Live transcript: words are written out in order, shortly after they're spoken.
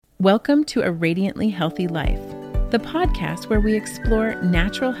Welcome to A Radiantly Healthy Life, the podcast where we explore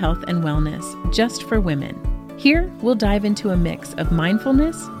natural health and wellness just for women. Here, we'll dive into a mix of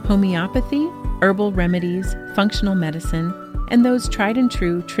mindfulness, homeopathy, herbal remedies, functional medicine, and those tried and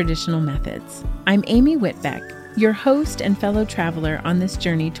true traditional methods. I'm Amy Whitbeck, your host and fellow traveler on this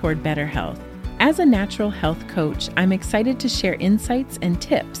journey toward better health. As a natural health coach, I'm excited to share insights and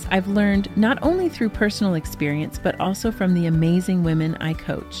tips I've learned not only through personal experience, but also from the amazing women I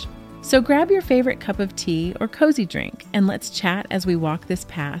coach. So grab your favorite cup of tea or cozy drink, and let's chat as we walk this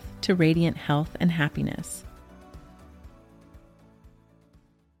path to radiant health and happiness.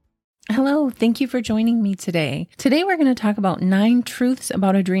 Hello, thank you for joining me today. Today we're going to talk about 9 truths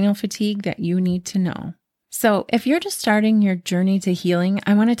about adrenal fatigue that you need to know. So if you're just starting your journey to healing,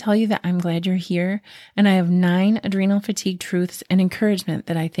 I want to tell you that I'm glad you're here, and I have 9 adrenal fatigue truths and encouragement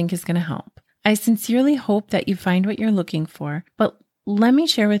that I think is going to help. I sincerely hope that you find what you're looking for, but let me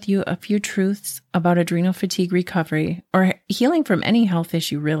share with you a few truths about adrenal fatigue recovery, or healing from any health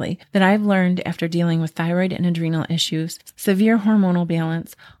issue really, that I've learned after dealing with thyroid and adrenal issues, severe hormonal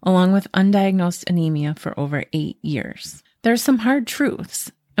balance, along with undiagnosed anemia for over 8 years. There's some hard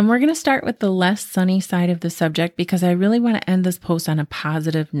truths, and we're going to start with the less sunny side of the subject because I really want to end this post on a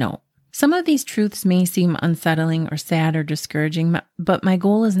positive note. Some of these truths may seem unsettling or sad or discouraging, but my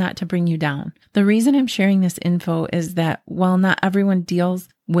goal is not to bring you down. The reason I'm sharing this info is that while not everyone deals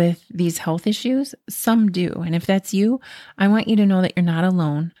with these health issues, some do. And if that's you, I want you to know that you're not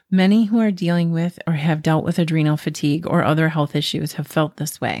alone. Many who are dealing with or have dealt with adrenal fatigue or other health issues have felt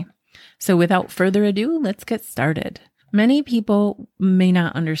this way. So without further ado, let's get started. Many people may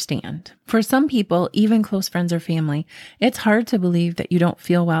not understand. For some people, even close friends or family, it's hard to believe that you don't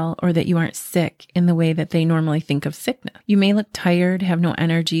feel well or that you aren't sick in the way that they normally think of sickness. You may look tired, have no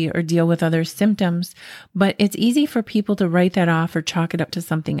energy, or deal with other symptoms, but it's easy for people to write that off or chalk it up to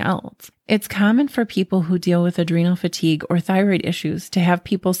something else. It's common for people who deal with adrenal fatigue or thyroid issues to have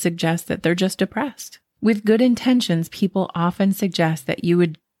people suggest that they're just depressed. With good intentions, people often suggest that you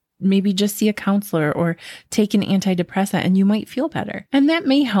would maybe just see a counselor or take an antidepressant and you might feel better. And that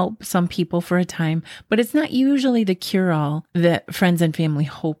may help some people for a time, but it's not usually the cure-all that friends and family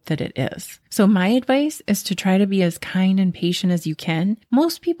hope that it is. So my advice is to try to be as kind and patient as you can.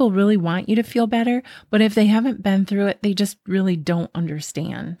 Most people really want you to feel better, but if they haven't been through it, they just really don't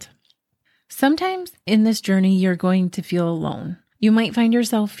understand. Sometimes in this journey, you're going to feel alone. You might find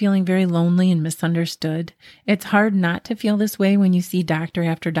yourself feeling very lonely and misunderstood. It's hard not to feel this way when you see doctor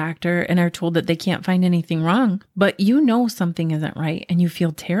after doctor and are told that they can't find anything wrong, but you know something isn't right and you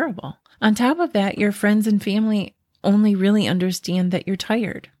feel terrible. On top of that, your friends and family only really understand that you're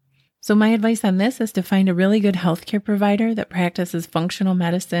tired. So my advice on this is to find a really good healthcare provider that practices functional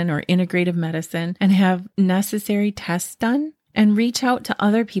medicine or integrative medicine and have necessary tests done. And reach out to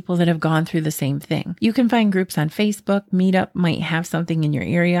other people that have gone through the same thing. You can find groups on Facebook, Meetup might have something in your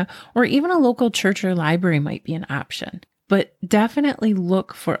area, or even a local church or library might be an option. But definitely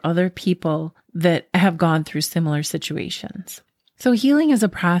look for other people that have gone through similar situations. So healing is a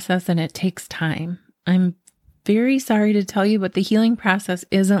process and it takes time. I'm very sorry to tell you, but the healing process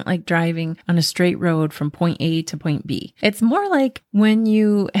isn't like driving on a straight road from point A to point B. It's more like when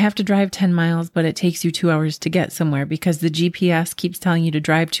you have to drive 10 miles, but it takes you 2 hours to get somewhere because the GPS keeps telling you to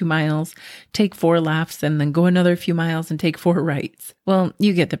drive 2 miles, take 4 lefts, and then go another few miles and take 4 rights. Well,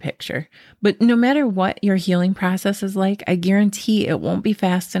 you get the picture. But no matter what your healing process is like, I guarantee it won't be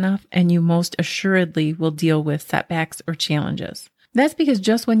fast enough, and you most assuredly will deal with setbacks or challenges. That's because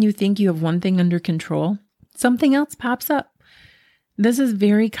just when you think you have one thing under control, something else pops up. This is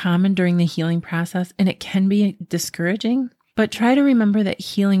very common during the healing process, and it can be discouraging, but try to remember that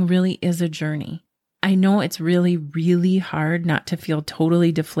healing really is a journey. I know it's really, really hard not to feel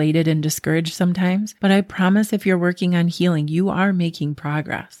totally deflated and discouraged sometimes, but I promise if you're working on healing, you are making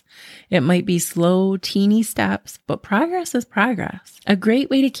progress. It might be slow, teeny steps, but progress is progress. A great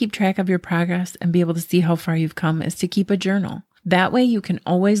way to keep track of your progress and be able to see how far you've come is to keep a journal. That way you can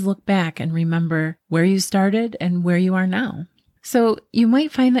always look back and remember where you started and where you are now. So you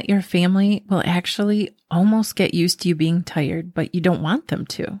might find that your family will actually almost get used to you being tired, but you don't want them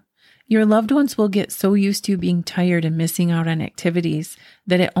to. Your loved ones will get so used to you being tired and missing out on activities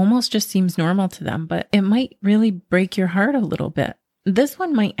that it almost just seems normal to them, but it might really break your heart a little bit. This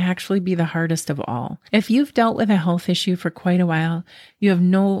one might actually be the hardest of all. If you've dealt with a health issue for quite a while, you have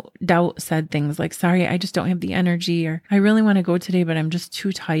no doubt said things like, sorry, I just don't have the energy, or I really want to go today, but I'm just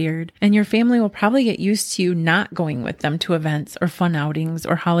too tired. And your family will probably get used to you not going with them to events or fun outings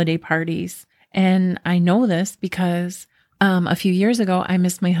or holiday parties. And I know this because a few years ago, I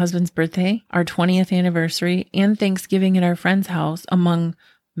missed my husband's birthday, our 20th anniversary, and Thanksgiving at our friend's house, among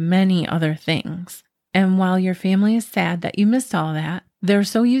many other things. And while your family is sad that you missed all that, they're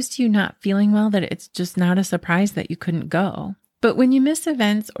so used to you not feeling well that it's just not a surprise that you couldn't go. But when you miss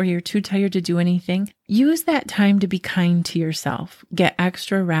events or you're too tired to do anything, use that time to be kind to yourself. Get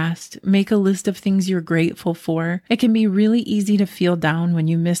extra rest. Make a list of things you're grateful for. It can be really easy to feel down when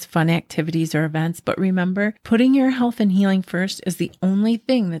you miss fun activities or events, but remember, putting your health and healing first is the only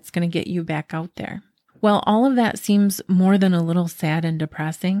thing that's going to get you back out there. Well, all of that seems more than a little sad and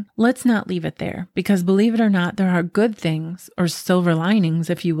depressing. Let's not leave it there, because believe it or not, there are good things, or silver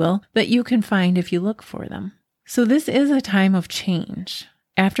linings, if you will, that you can find if you look for them. So this is a time of change.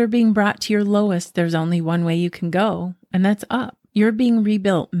 After being brought to your lowest, there's only one way you can go, and that's up. You're being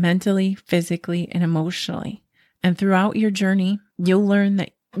rebuilt mentally, physically, and emotionally. And throughout your journey, you'll learn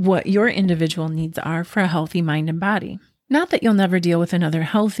that what your individual needs are for a healthy mind and body. Not that you'll never deal with another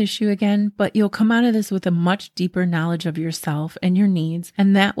health issue again, but you'll come out of this with a much deeper knowledge of yourself and your needs,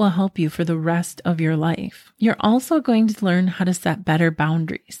 and that will help you for the rest of your life. You're also going to learn how to set better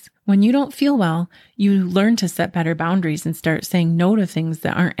boundaries. When you don't feel well, you learn to set better boundaries and start saying no to things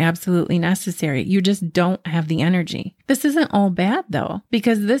that aren't absolutely necessary. You just don't have the energy. This isn't all bad though,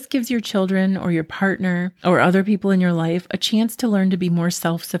 because this gives your children or your partner or other people in your life a chance to learn to be more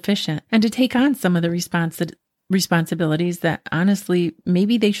self-sufficient and to take on some of the responsibilities that honestly,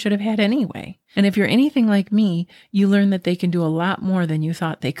 maybe they should have had anyway. And if you're anything like me, you learn that they can do a lot more than you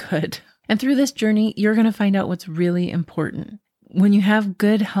thought they could. And through this journey, you're going to find out what's really important. When you have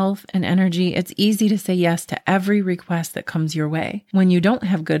good health and energy, it's easy to say yes to every request that comes your way. When you don't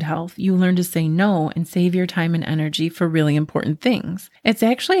have good health, you learn to say no and save your time and energy for really important things. It's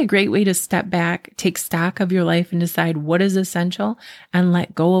actually a great way to step back, take stock of your life, and decide what is essential and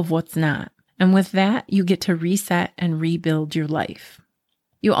let go of what's not. And with that, you get to reset and rebuild your life.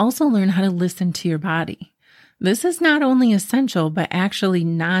 You also learn how to listen to your body. This is not only essential, but actually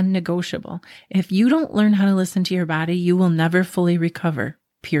non-negotiable. If you don't learn how to listen to your body, you will never fully recover,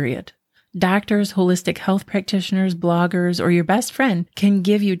 period. Doctors, holistic health practitioners, bloggers, or your best friend can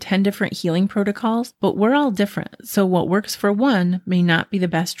give you 10 different healing protocols, but we're all different. So what works for one may not be the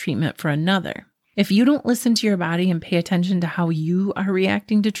best treatment for another. If you don't listen to your body and pay attention to how you are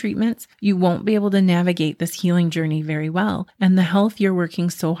reacting to treatments, you won't be able to navigate this healing journey very well and the health you're working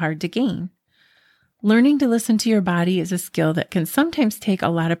so hard to gain. Learning to listen to your body is a skill that can sometimes take a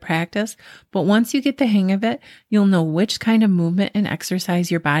lot of practice, but once you get the hang of it, you'll know which kind of movement and exercise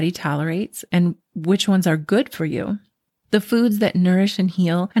your body tolerates and which ones are good for you, the foods that nourish and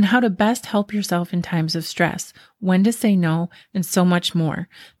heal, and how to best help yourself in times of stress, when to say no, and so much more.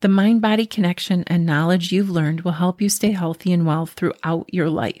 The mind-body connection and knowledge you've learned will help you stay healthy and well throughout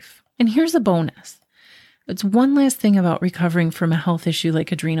your life. And here's a bonus. It's one last thing about recovering from a health issue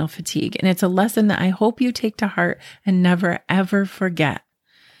like adrenal fatigue, and it's a lesson that I hope you take to heart and never, ever forget.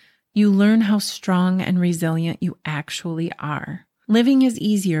 You learn how strong and resilient you actually are. Living is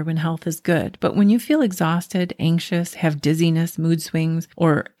easier when health is good, but when you feel exhausted, anxious, have dizziness, mood swings,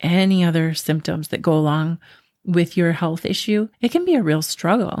 or any other symptoms that go along with your health issue, it can be a real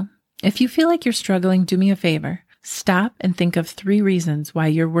struggle. If you feel like you're struggling, do me a favor. Stop and think of 3 reasons why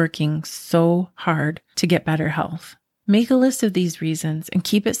you're working so hard to get better health. Make a list of these reasons and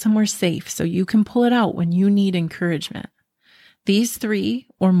keep it somewhere safe so you can pull it out when you need encouragement. These 3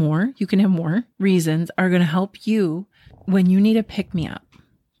 or more, you can have more, reasons are going to help you when you need a pick-me-up.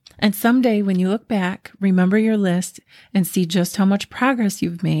 And someday when you look back, remember your list and see just how much progress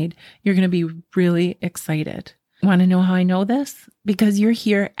you've made, you're going to be really excited. Want to know how I know this? Because you're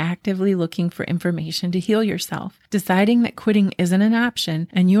here actively looking for information to heal yourself, deciding that quitting isn't an option,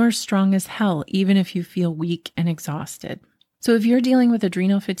 and you are strong as hell even if you feel weak and exhausted. So if you're dealing with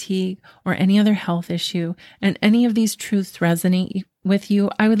adrenal fatigue or any other health issue and any of these truths resonate with you,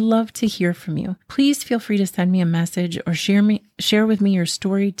 I would love to hear from you. Please feel free to send me a message or share with me your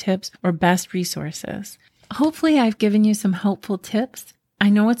story, tips, or best resources. Hopefully I've given you some helpful tips. I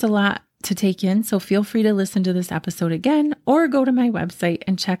know it's a lot to take in, so feel free to listen to this episode again or go to my website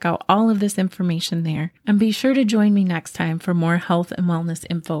and check out all of this information there. And be sure to join me next time for more health and wellness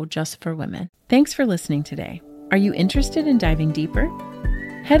info just for women. Thanks for listening today. Are you interested in diving deeper?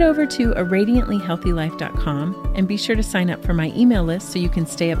 Head over to aradiantlyhealthylife.com and be sure to sign up for my email list so you can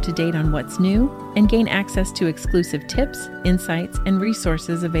stay up to date on what's new and gain access to exclusive tips, insights, and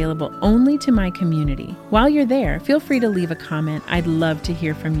resources available only to my community. While you're there, feel free to leave a comment. I'd love to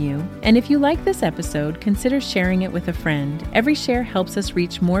hear from you. And if you like this episode, consider sharing it with a friend. Every share helps us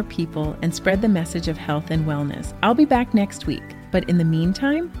reach more people and spread the message of health and wellness. I'll be back next week. But in the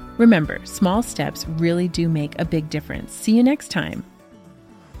meantime, remember, small steps really do make a big difference. See you next time.